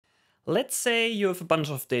Let's say you have a bunch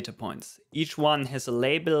of data points. Each one has a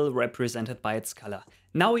label represented by its color.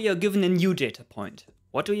 Now you're given a new data point.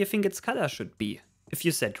 What do you think its color should be? If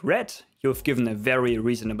you said red, you have given a very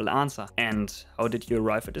reasonable answer. And how did you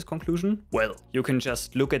arrive at this conclusion? Well, you can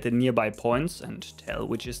just look at the nearby points and tell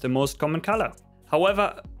which is the most common color.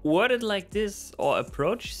 However, worded like this, our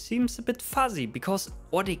approach seems a bit fuzzy, because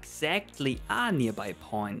what exactly are nearby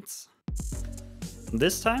points?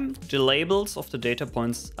 This time, the labels of the data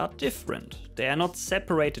points are different. They are not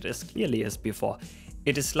separated as clearly as before.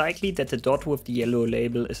 It is likely that the dot with the yellow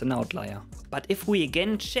label is an outlier. But if we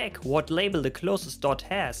again check what label the closest dot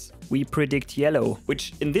has, we predict yellow,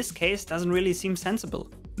 which in this case doesn't really seem sensible.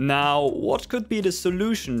 Now, what could be the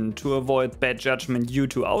solution to avoid bad judgment due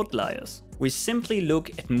to outliers? We simply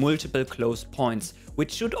look at multiple close points,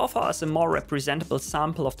 which should offer us a more representable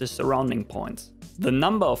sample of the surrounding points. The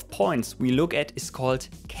number of points we look at is called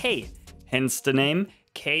k, hence the name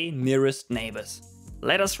k nearest neighbors.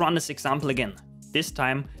 Let us run this example again, this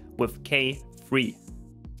time with k3.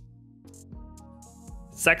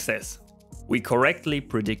 Success! We correctly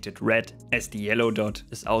predicted red as the yellow dot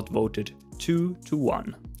is outvoted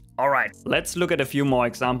 2-1. Alright, let's look at a few more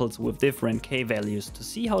examples with different k values to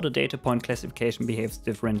see how the data point classification behaves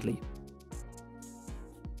differently.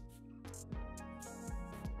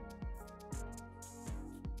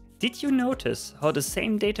 Did you notice how the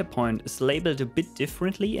same data point is labeled a bit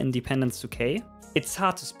differently in dependence to k? It's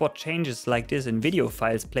hard to spot changes like this in video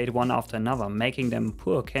files played one after another, making them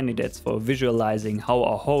poor candidates for visualizing how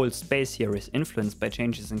our whole space here is influenced by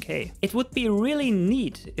changes in k. It would be really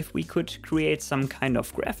neat if we could create some kind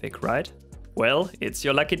of graphic, right? Well, it's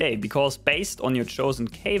your lucky day, because based on your chosen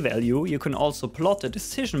k value, you can also plot the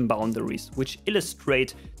decision boundaries, which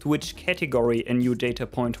illustrate to which category a new data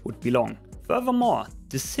point would belong. Furthermore,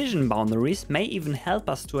 decision boundaries may even help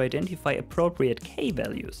us to identify appropriate k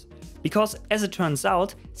values. Because as it turns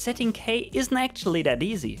out, setting k isn't actually that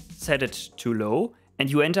easy. Set it too low and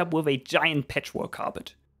you end up with a giant patchwork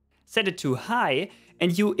carpet. Set it too high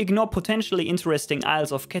and you ignore potentially interesting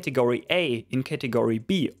aisles of category A in category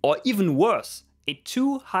B, or even worse, a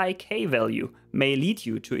too high k value may lead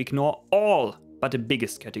you to ignore all but the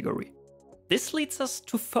biggest category. This leads us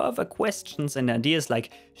to further questions and ideas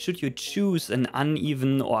like, should you choose an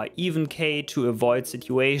uneven or even k to avoid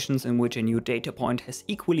situations in which a new data point has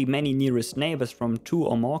equally many nearest neighbors from 2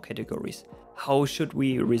 or more categories? How should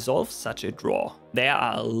we resolve such a draw? There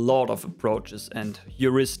are a lot of approaches and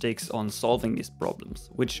heuristics on solving these problems,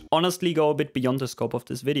 which honestly go a bit beyond the scope of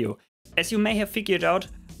this video. As you may have figured out,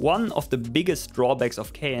 one of the biggest drawbacks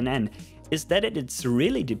of kNN is that it's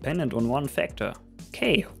really dependent on one factor: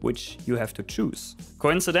 k, which you have to choose.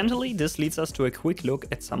 Coincidentally, this leads us to a quick look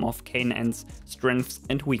at some of kNN's strengths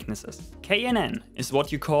and weaknesses. kNN is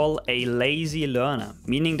what you call a lazy learner,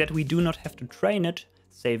 meaning that we do not have to train it,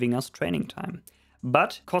 saving us training time,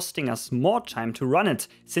 but costing us more time to run it,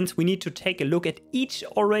 since we need to take a look at each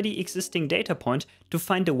already existing data point to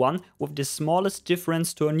find the one with the smallest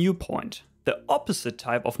difference to a new point. The opposite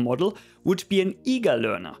type of model would be an eager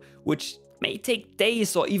learner, which may take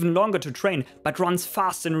days or even longer to train, but runs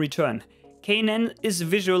fast in return. kNN is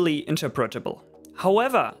visually interpretable.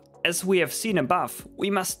 However, as we have seen above, we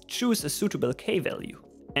must choose a suitable k value.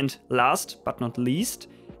 And last but not least,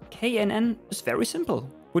 kNN is very simple,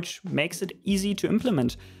 which makes it easy to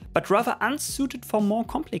implement, but rather unsuited for more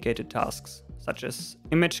complicated tasks, such as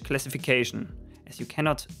image classification, as you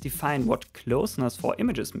cannot define what closeness for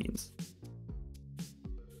images means.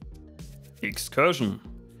 Excursion.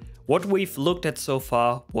 What we've looked at so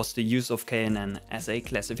far was the use of kNN as a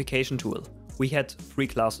classification tool. We had 3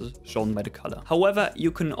 classes shown by the color. However, you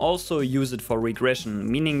can also use it for regression,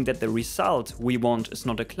 meaning that the result we want is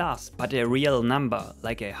not a class, but a real number,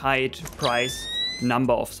 like a height, price,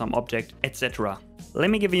 number of some object, etc. Let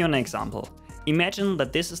me give you an example. Imagine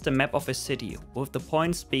that this is the map of a city, with the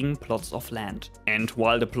points being plots of land. And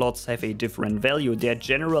while the plots have a different value, their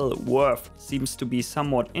general worth seems to be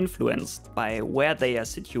somewhat influenced by where they are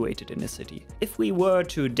situated in the city. If we were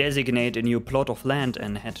to designate a new plot of land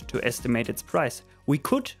and had to estimate its price, we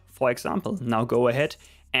could, for example, now go ahead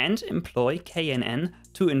and employ kNN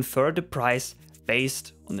to infer the price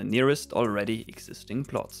based on the nearest already existing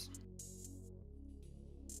plots.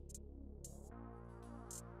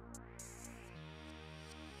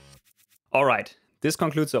 Alright, this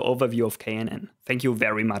concludes the overview of kNN. Thank you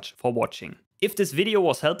very much for watching. If this video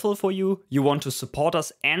was helpful for you, you want to support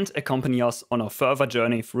us and accompany us on a further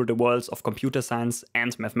journey through the worlds of computer science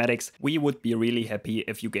and mathematics, we would be really happy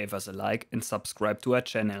if you gave us a like and subscribe to our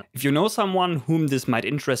channel. If you know someone whom this might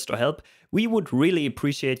interest or help, we would really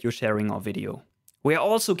appreciate you sharing our video. We are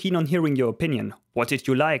also keen on hearing your opinion. What did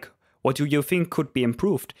you like? What do you think could be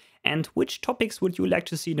improved? And which topics would you like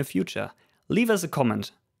to see in the future? Leave us a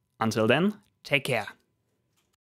comment. Until then, take care.